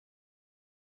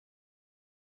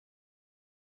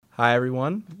Hi,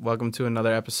 everyone. Welcome to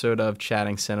another episode of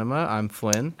Chatting Cinema. I'm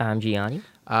Flynn. I'm Gianni.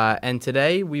 And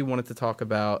today we wanted to talk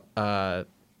about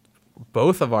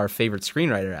both of our favorite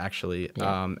screenwriter, actually,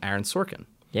 Aaron Sorkin.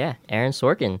 Yeah, Aaron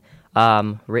Sorkin.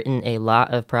 Written a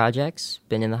lot of projects,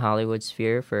 been in the Hollywood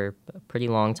sphere for a pretty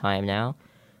long time now.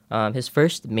 His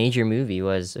first major movie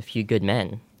was A Few Good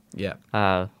Men,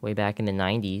 Yeah. way back in the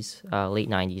 90s, late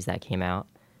 90s that came out,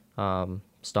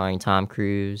 starring Tom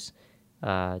Cruise,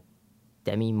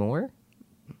 Demi Moore.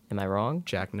 Am I wrong?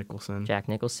 Jack Nicholson. Jack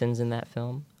Nicholson's in that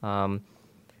film.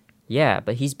 Yeah,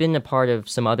 but he's been a part of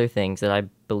some other things that I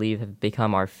believe have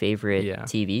become our favorite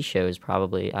TV shows,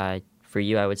 probably. For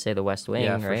you, I would say The West Wing,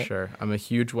 Yeah, right? for sure. I'm a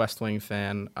huge West Wing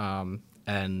fan,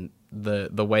 and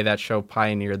the way that show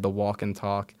pioneered the walk and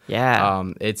talk. Yeah.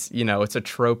 It's a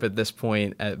trope at this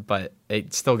point, but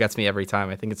it still gets me every time.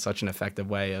 I think it's such an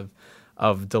effective way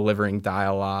of delivering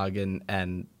dialogue,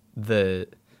 and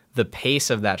the pace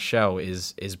of that show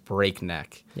is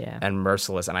breakneck and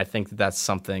merciless, and I think that's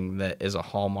something that is a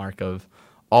hallmark of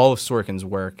all of Sorkin's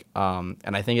work,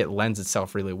 and I think it lends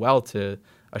itself really well to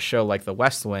a show like The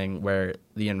West Wing, where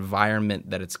the environment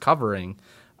that it's covering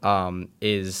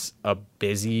is a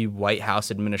busy White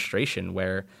House administration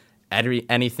where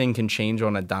anything can change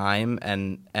on a dime,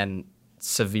 and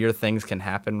severe things can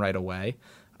happen right away,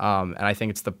 and I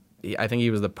think he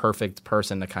was the perfect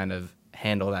person to kind of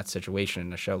handle that situation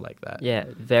in a show like that. Yeah,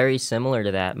 very similar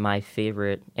to that. My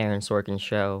favorite Aaron Sorkin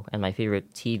show and my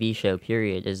favorite TV show,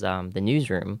 period, is The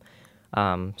Newsroom,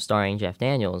 starring Jeff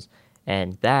Daniels.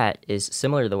 And that is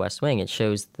similar to The West Wing. It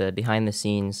shows the behind the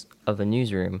scenes of a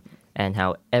newsroom and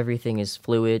how everything is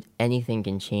fluid, anything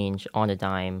can change on a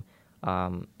dime.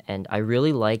 And I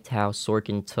really liked how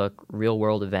Sorkin took real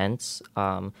world events,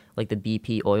 like the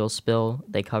BP oil spill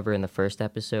they cover in the first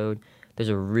episode. There's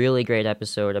a really great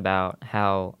episode about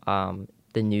how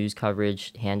the news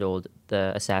coverage handled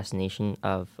the assassination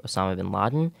of Osama bin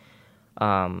Laden.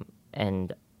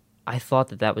 And I thought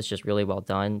that was just really well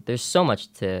done. There's so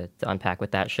much to unpack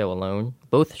with that show alone,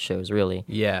 both shows really.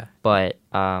 Yeah. But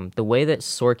the way that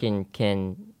Sorkin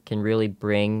can really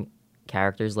bring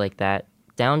characters like that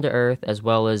down to earth, as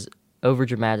well as over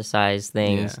dramatize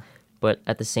things, but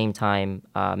at the same time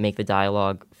make the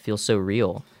dialogue feel so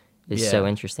real, is so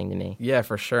interesting to me. Yeah,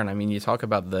 for sure. And I mean, you talk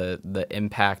about the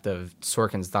impact of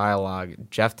Sorkin's dialogue.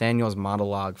 Jeff Daniels'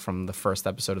 monologue from the first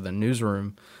episode of The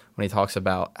Newsroom, when he talks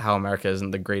about how America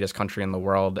isn't the greatest country in the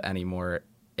world anymore,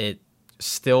 it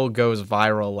still goes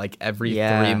viral like every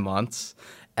 3 months.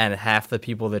 And half the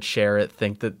people that share it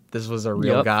think that this was a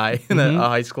real guy in a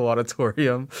high school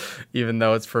auditorium, even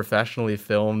though it's professionally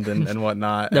filmed and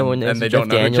whatnot. No one knows and they who don't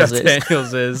know Daniels who Jeff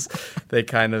Daniels is. They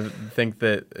kind of think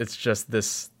that it's just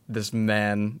this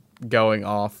man going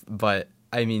off. But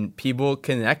I mean, people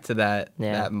connect to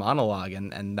that monologue,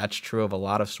 and that's true of a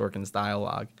lot of Sorkin's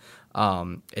dialogue.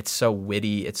 It's so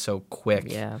witty, it's so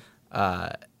quick.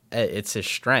 It's his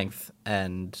strength,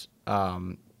 and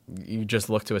you just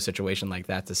look to a situation like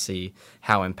that to see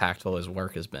how impactful his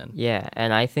work has been. Yeah,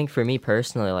 and I think for me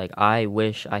personally, like, I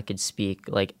wish I could speak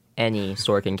like any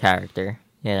Sorkin character,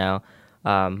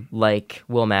 like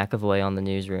Will McAvoy on The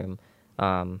Newsroom,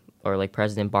 or like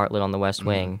President Bartlett on The West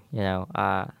Wing.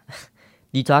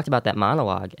 You talked about that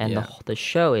monologue, and the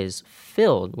show is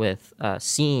filled with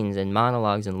scenes and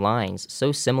monologues and lines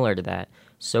so similar to that,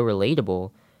 so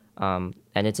relatable.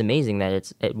 And it's amazing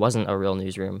that it wasn't a real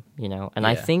newsroom, And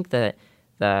I think that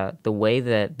the way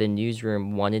that the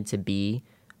newsroom wanted to be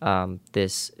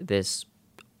this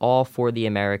all for the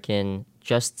American,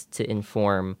 just to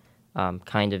inform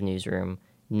kind of newsroom,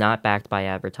 not backed by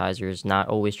advertisers, not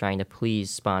always trying to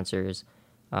please sponsors.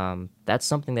 That's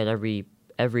something that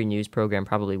every news program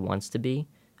probably wants to be,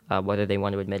 whether they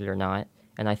want to admit it or not.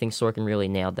 And I think Sorkin really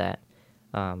nailed that.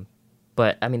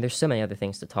 But, I mean, there's so many other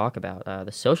things to talk about.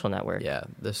 The Social Network. Yeah,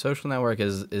 The Social Network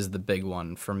is the big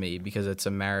one for me, because it's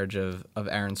a marriage of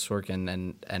Aaron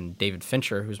Sorkin and David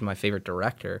Fincher, who's my favorite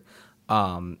director.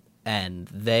 And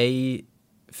they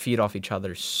feed off each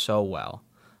other so well.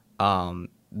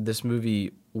 This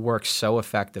movie works so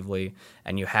effectively,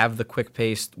 and you have the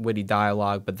quick-paced, witty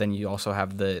dialogue, but then you also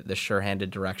have the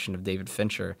sure-handed direction of David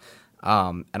Fincher.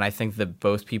 And I think that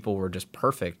both people were just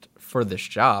perfect for this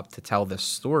job to tell this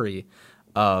story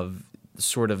of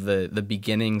sort of the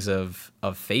beginnings of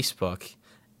Facebook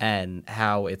and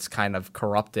how it's kind of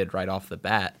corrupted right off the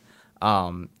bat.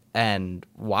 And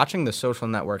watching The Social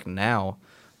Network now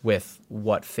with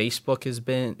what Facebook has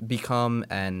become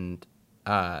and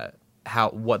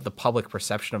what the public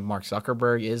perception of Mark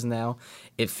Zuckerberg is now,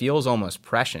 it feels almost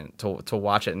prescient to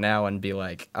watch it now and be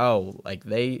like, oh, like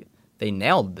they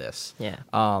nailed this. Yeah.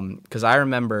 Because I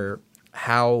remember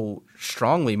how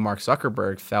strongly Mark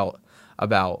Zuckerberg felt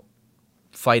about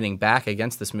fighting back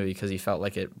against this movie because he felt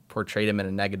like it portrayed him in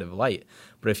a negative light.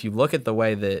 But if you look at the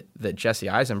way that Jesse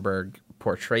Eisenberg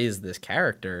portrays this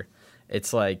character,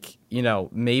 it's like,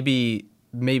 maybe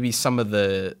some of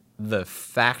the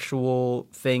factual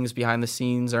things behind the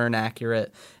scenes are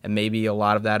inaccurate, and maybe a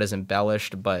lot of that is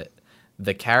embellished, but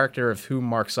the character of who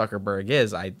Mark Zuckerberg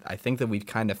is, I think that we've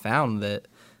kind of found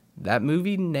that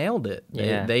movie nailed it.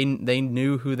 Yeah. They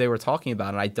knew who they were talking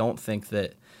about, and I don't think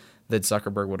that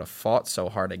Zuckerberg would have fought so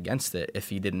hard against it if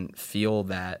he didn't feel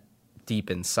that deep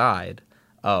inside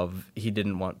of he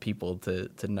didn't want people to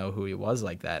know who he was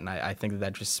like that. And I think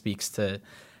that just speaks to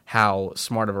how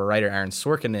smart of a writer Aaron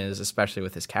Sorkin is, especially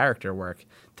with his character work,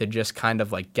 to just kind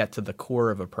of like get to the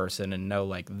core of a person and know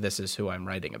like this is who I'm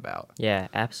writing about. Yeah,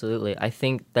 absolutely. I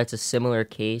think that's a similar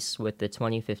case with the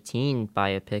 2015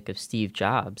 biopic of Steve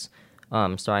Jobs,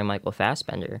 starring Michael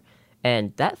Fassbender.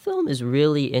 And that film is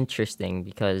really interesting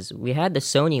because we had the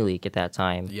Sony leak at that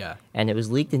time. Yeah. And it was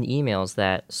leaked in emails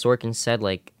that Sorkin said,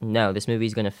 like, no, this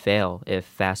movie's going to fail if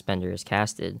Fassbender is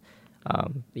casted.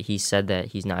 He said that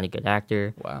he's not a good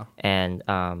actor. Wow. And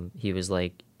he was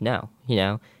like, no,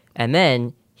 And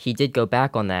then he did go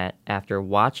back on that after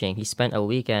watching. He spent a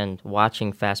weekend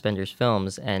watching Fassbender's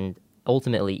films and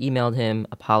ultimately emailed him,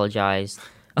 apologized,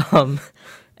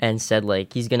 and said,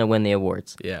 like, he's going to win the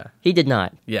awards. Yeah. He did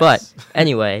not. Yes. But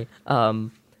anyway,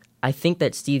 I think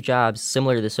that Steve Jobs,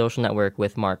 similar to The Social Network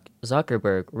with Mark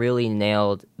Zuckerberg, really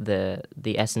nailed the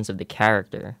essence of the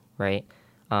character, right?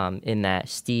 In that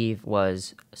Steve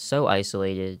was so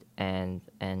isolated and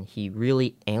he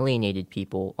really alienated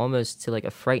people almost to like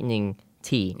a frightening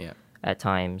T at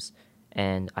times.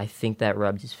 And I think that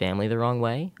rubbed his family the wrong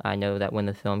way. I know that when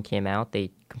the film came out,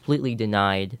 they completely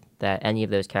denied that any of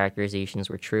those characterizations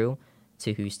were true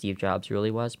to who Steve Jobs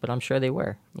really was, but I'm sure they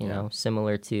were, you know,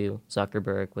 similar to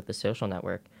Zuckerberg with The Social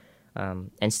Network.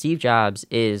 And Steve Jobs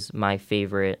is my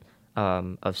favorite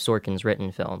of Sorkin's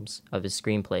written films, of his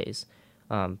screenplays.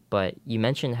 But you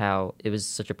mentioned how it was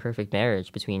such a perfect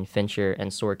marriage between Fincher and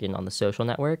Sorkin on The Social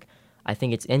Network. I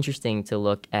think it's interesting to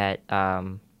look at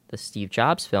the Steve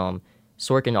Jobs film.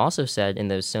 Sorkin also said in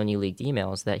those Sony leaked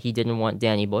emails that he didn't want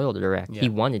Danny Boyle to direct. He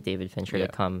wanted David Fincher to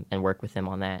come and work with him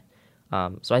on that.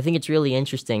 So I think it's really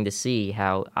interesting to see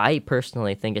how I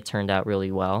personally think it turned out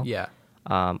really well. Yeah.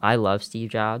 I love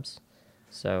Steve Jobs.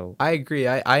 So I agree.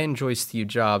 I enjoy Steve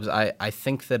Jobs. I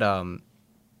think that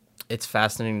it's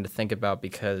fascinating to think about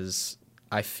because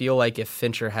I feel like if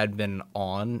Fincher had been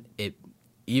on it,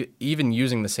 even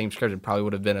using the same script, it probably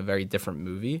would have been a very different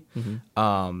movie.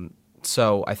 Mm-hmm.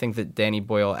 So I think that Danny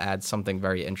Boyle adds something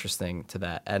very interesting to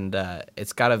that. And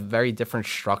it's got a very different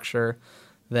structure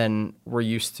than we're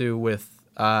used to with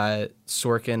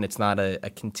Sorkin. It's not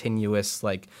a continuous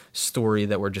like story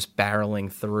that we're just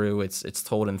barreling through. It's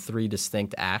told in 3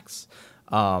 distinct acts.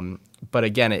 But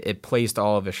again, it plays to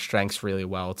all of his strengths really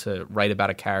well to write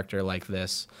about a character like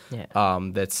this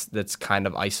that's kind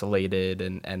of isolated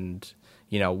and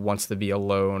wants to be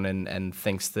alone and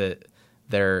thinks that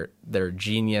their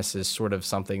genius is sort of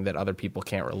something that other people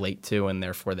can't relate to, and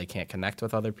therefore they can't connect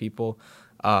with other people.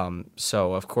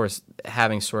 So, of course,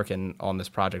 having Sorkin on this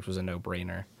project was a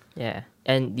no-brainer. Yeah.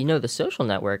 And, The Social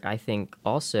Network, I think,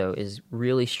 also is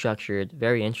really structured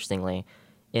very interestingly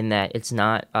in that it's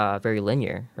not very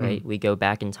linear, right? We go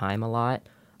back in time a lot,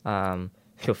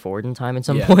 go forward in time at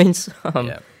some points.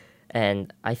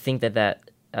 And I think that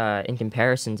in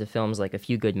comparison to films like A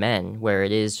Few Good Men, where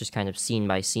it is just kind of scene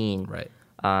by scene, Right.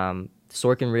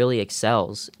 Sorkin really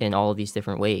excels in all of these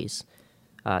different ways.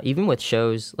 Even with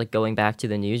shows like going back to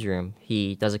The Newsroom,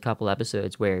 he does a couple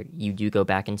episodes where you do go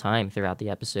back in time throughout the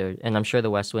episode, and I'm sure The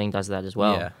West Wing does that as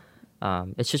well. Yeah.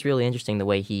 It's just really interesting the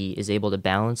way he is able to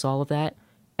balance all of that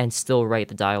and still write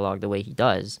the dialogue the way he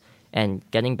does. And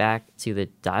getting back to the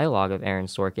dialogue of Aaron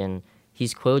Sorkin,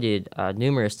 he's quoted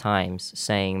numerous times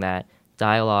saying that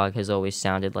dialogue has always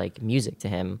sounded like music to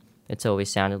him. It's always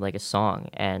sounded like a song.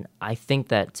 And I think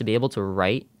that to be able to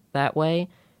write that way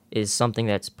is something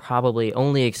that's probably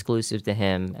only exclusive to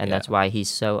him, and that's why he's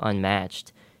so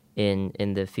unmatched in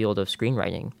the field of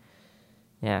screenwriting.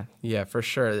 Yeah. Yeah, for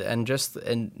sure. And just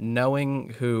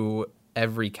knowing who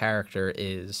every character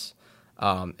is,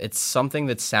 it's something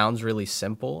that sounds really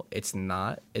simple. It's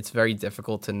not. It's very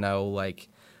difficult to know like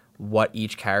what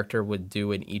each character would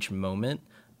do in each moment.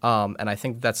 And I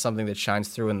think that's something that shines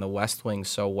through in The West Wing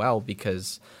so well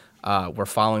because we're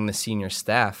following the senior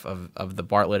staff of the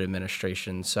Bartlett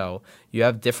administration. So you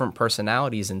have different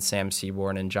personalities in Sam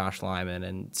Seaborn and Josh Lyman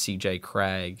and C.J.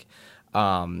 Craig.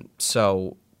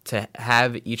 So to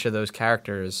have each of those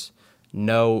characters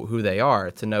know who they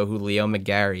are, to know who Leo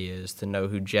McGarry is, to know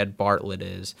who Jed Bartlett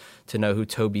is, to know who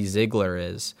Toby Ziegler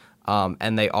is.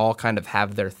 And they all kind of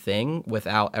have their thing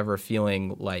without ever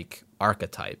feeling like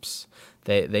archetypes.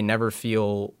 They never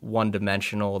feel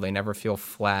one-dimensional. They never feel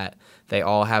flat. They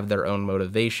all have their own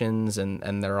motivations,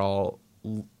 and they're all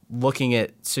looking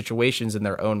at situations in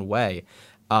their own way.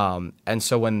 And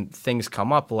so when things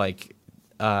come up like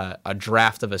a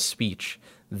draft of a speech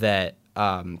that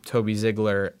Toby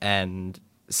Ziegler and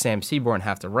Sam Seaborn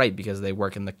have to write because they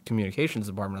work in the communications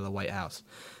department of the White House,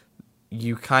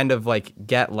 you kind of like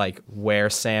get like where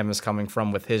Sam is coming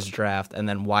from with his draft and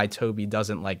then why Toby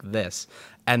doesn't like this.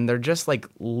 And they're just like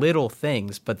little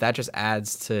things, but that just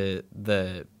adds to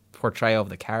the portrayal of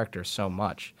the character so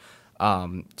much.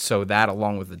 So that,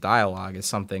 along with the dialogue, is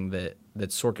something that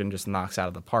Sorkin just knocks out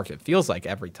of the park. It feels like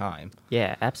every time.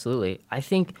 Yeah, absolutely. I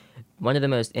think one of the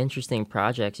most interesting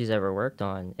projects he's ever worked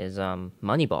on is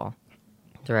Moneyball,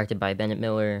 directed by Bennett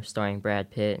Miller, starring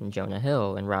Brad Pitt and Jonah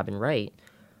Hill and Robin Wright.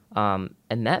 And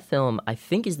that film, I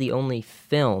think, is the only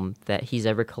film that he's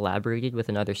ever collaborated with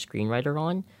another screenwriter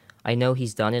on. I know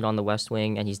he's done it on The West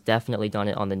Wing, and he's definitely done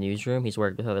it on The Newsroom. He's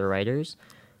worked with other writers.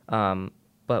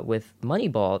 But with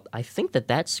Moneyball, I think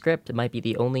that script might be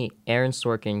the only Aaron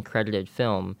Sorkin credited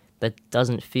film that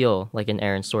doesn't feel like an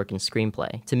Aaron Sorkin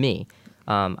screenplay, to me.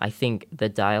 I think the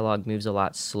dialogue moves a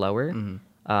lot slower.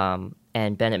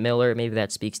 And Bennett Miller, maybe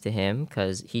that speaks to him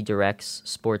because he directs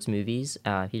sports movies.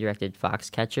 He directed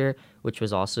Foxcatcher, which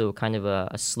was also kind of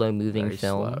a slow-moving Very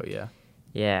film. slow, yeah.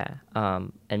 Yeah.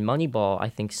 And Moneyball, I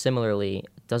think, similarly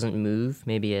doesn't move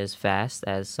maybe as fast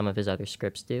as some of his other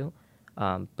scripts do,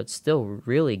 but still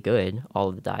really good, all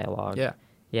of the dialogue. Yeah.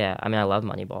 Yeah, I mean, I love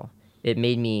Moneyball. It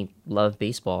made me love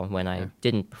baseball when I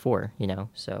didn't before,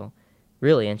 so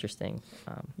really interesting.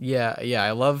 Yeah,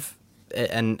 I love,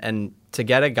 and to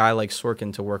get a guy like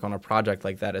Sorkin to work on a project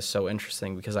like that is so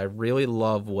interesting because I really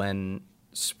love when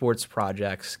sports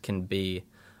projects can be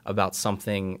about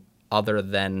something other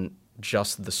than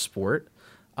just the sport.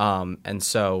 And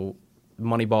so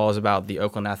Moneyball is about the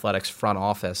Oakland Athletics front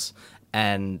office,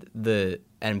 and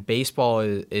baseball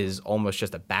is almost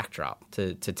just a backdrop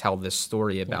to tell this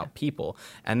story about people.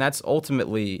 And that's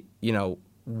ultimately,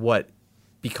 what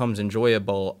becomes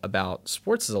enjoyable about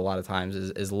sports is a lot of times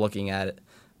is looking at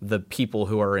the people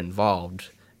who are involved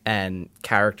and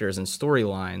characters and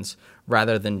storylines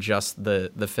rather than just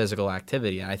the physical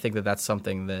activity. And I think that's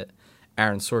something that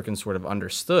Aaron Sorkin sort of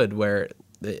understood,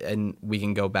 and we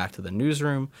can go back to The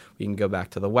Newsroom, we can go back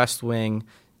to The West Wing,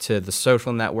 to The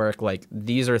Social Network. Like,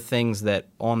 these are things that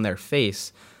on their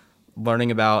face,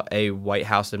 learning about a White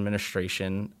House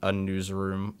administration, a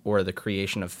newsroom, or the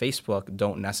creation of Facebook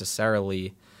don't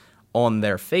necessarily on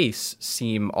their face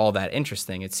seem all that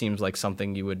interesting. It seems like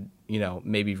something you would,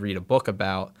 maybe read a book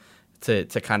about to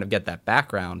kind of get that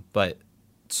background. But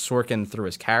Sorkin, through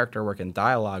his character work and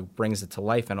dialogue, brings it to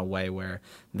life in a way where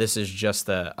this is just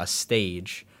a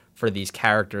stage for these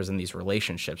characters and these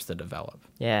relationships to develop.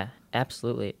 Yeah,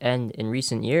 absolutely. And in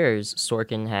recent years,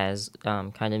 Sorkin has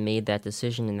kind of made that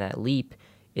decision and that leap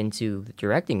into the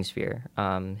directing sphere.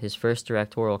 His first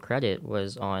directorial credit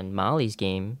was on Molly's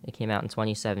Game. It came out in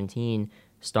 2017,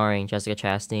 starring Jessica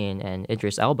Chastain and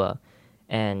Idris Elba.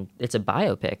 And it's a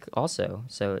biopic also.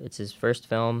 So it's his first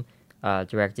film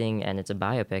directing, and it's a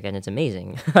biopic, and it's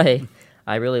amazing.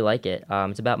 I really like it.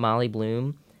 It's about Molly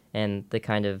Bloom and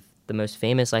the most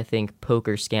famous, I think,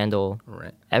 poker scandal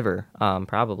ever,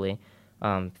 probably.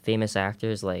 Famous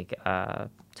actors like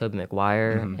Tobey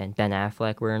Maguire and Ben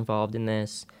Affleck were involved in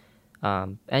this.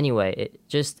 Anyway,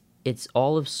 it's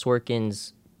all of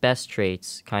Sorkin's best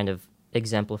traits kind of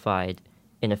exemplified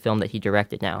in a film that he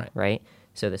directed now, right?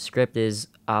 So the script is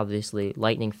obviously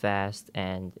lightning fast,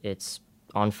 and it's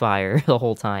on fire the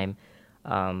whole time.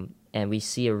 And we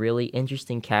see a really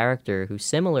interesting character who,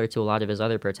 similar to a lot of his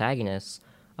other protagonists,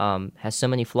 has so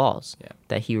many flaws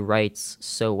that he writes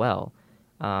so well.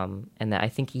 And that I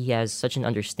think he has such an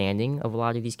understanding of a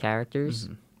lot of these characters,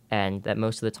 and that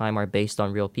most of the time are based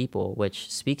on real people,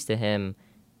 which speaks to him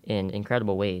in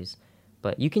incredible ways.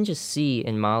 But you can just see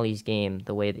in Molly's Game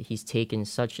the way that he's taken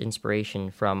such inspiration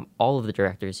from all of the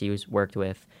directors he was worked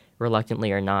with,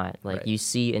 reluctantly or not. Like, you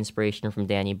see inspiration from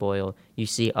Danny Boyle, you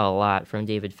see a lot from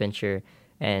David Fincher,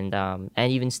 and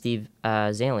even Steve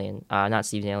Zalian, not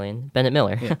Steve Zalian, Bennett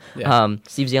Miller.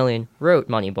 Steve Zalian wrote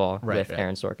Moneyball with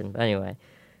Aaron Sorkin. But anyway,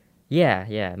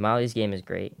 yeah, Molly's Game is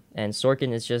great, and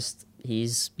Sorkin is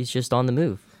he's just on the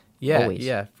move. Yeah, always.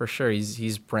 Yeah, for sure.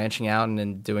 He's branching out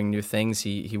and doing new things.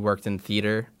 He worked in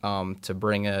theater to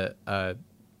bring a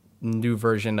new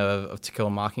version of To Kill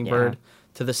a Mockingbird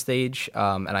to the stage,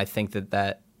 and I think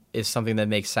that is something that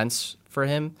makes sense for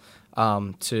him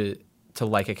to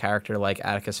like a character like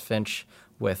Atticus Finch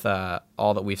with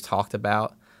all that we've talked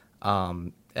about.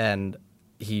 And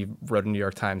he wrote a New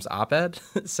York Times op-ed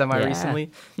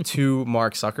semi-recently to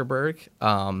Mark Zuckerberg,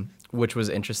 which was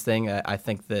interesting. I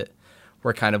think that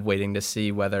we're kind of waiting to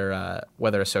see whether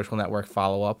a social network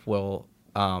follow-up will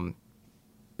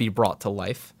be brought to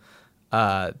life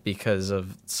because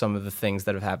of some of the things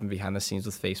that have happened behind the scenes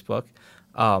with Facebook.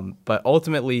 But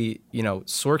ultimately,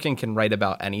 Sorkin can write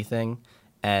about anything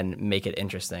and make it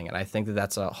interesting. And I think that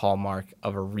that's a hallmark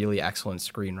of a really excellent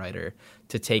screenwriter,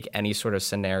 to take any sort of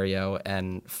scenario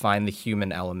and find the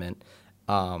human element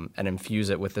and infuse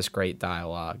it with this great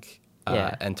dialogue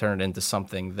and turn it into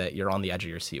something that you're on the edge of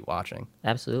your seat watching.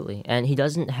 Absolutely. And he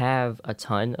doesn't have a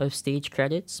ton of stage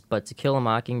credits, but To Kill a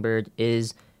Mockingbird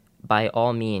is by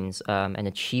all means an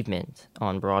achievement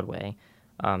on Broadway.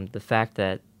 The fact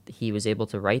that he was able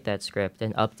to write that script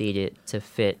and update it to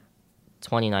fit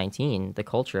 2019, the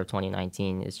culture of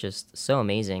 2019, is just so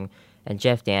amazing. And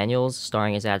Jeff Daniels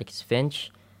starring as Atticus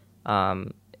Finch,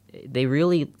 they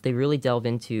really delve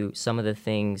into some of the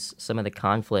things, some of the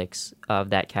conflicts of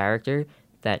that character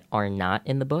that are not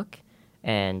in the book.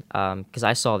 And because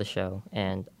I saw the show,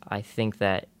 and I think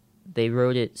that they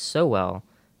wrote it so well.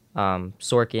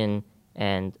 Sorkin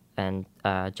and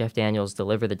Jeff Daniels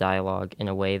deliver the dialogue in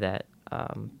a way that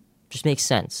just makes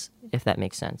sense, if that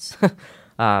makes sense.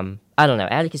 I don't know.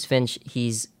 Atticus Finch,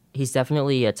 he's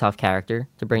definitely a tough character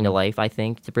to bring to life, I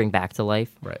think, to bring back to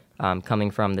life. Right.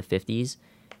 Coming from the 50s.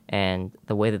 And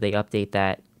the way that they update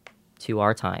that to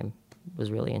our time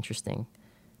was really interesting.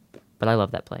 But I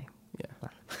love that play.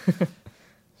 Yeah.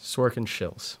 Sorkin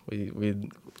shills.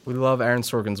 We love Aaron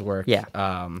Sorkin's work. Yeah.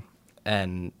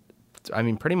 And I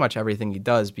mean, pretty much everything he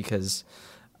does, because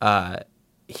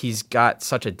he's got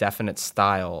such a definite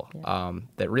style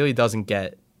that really doesn't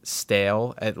get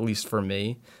stale, at least for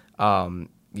me.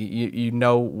 You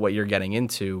know what you're getting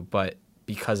into, but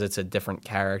because it's a different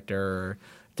character,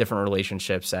 different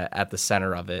relationships at the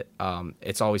center of it,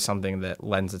 it's always something that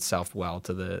lends itself well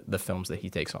to the films that he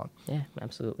takes on. Yeah,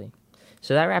 absolutely.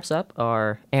 So that wraps up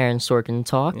our Aaron Sorkin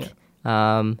talk.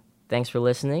 Yeah. Thanks for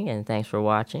listening, and thanks for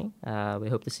watching. We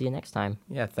hope to see you next time.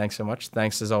 Yeah, thanks so much.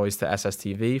 Thanks, as always, to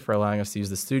SSTV for allowing us to use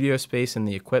the studio space and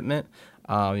the equipment.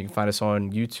 You can find us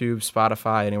on YouTube,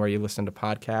 Spotify, anywhere you listen to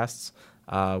podcasts.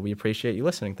 We appreciate you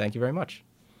listening. Thank you very much.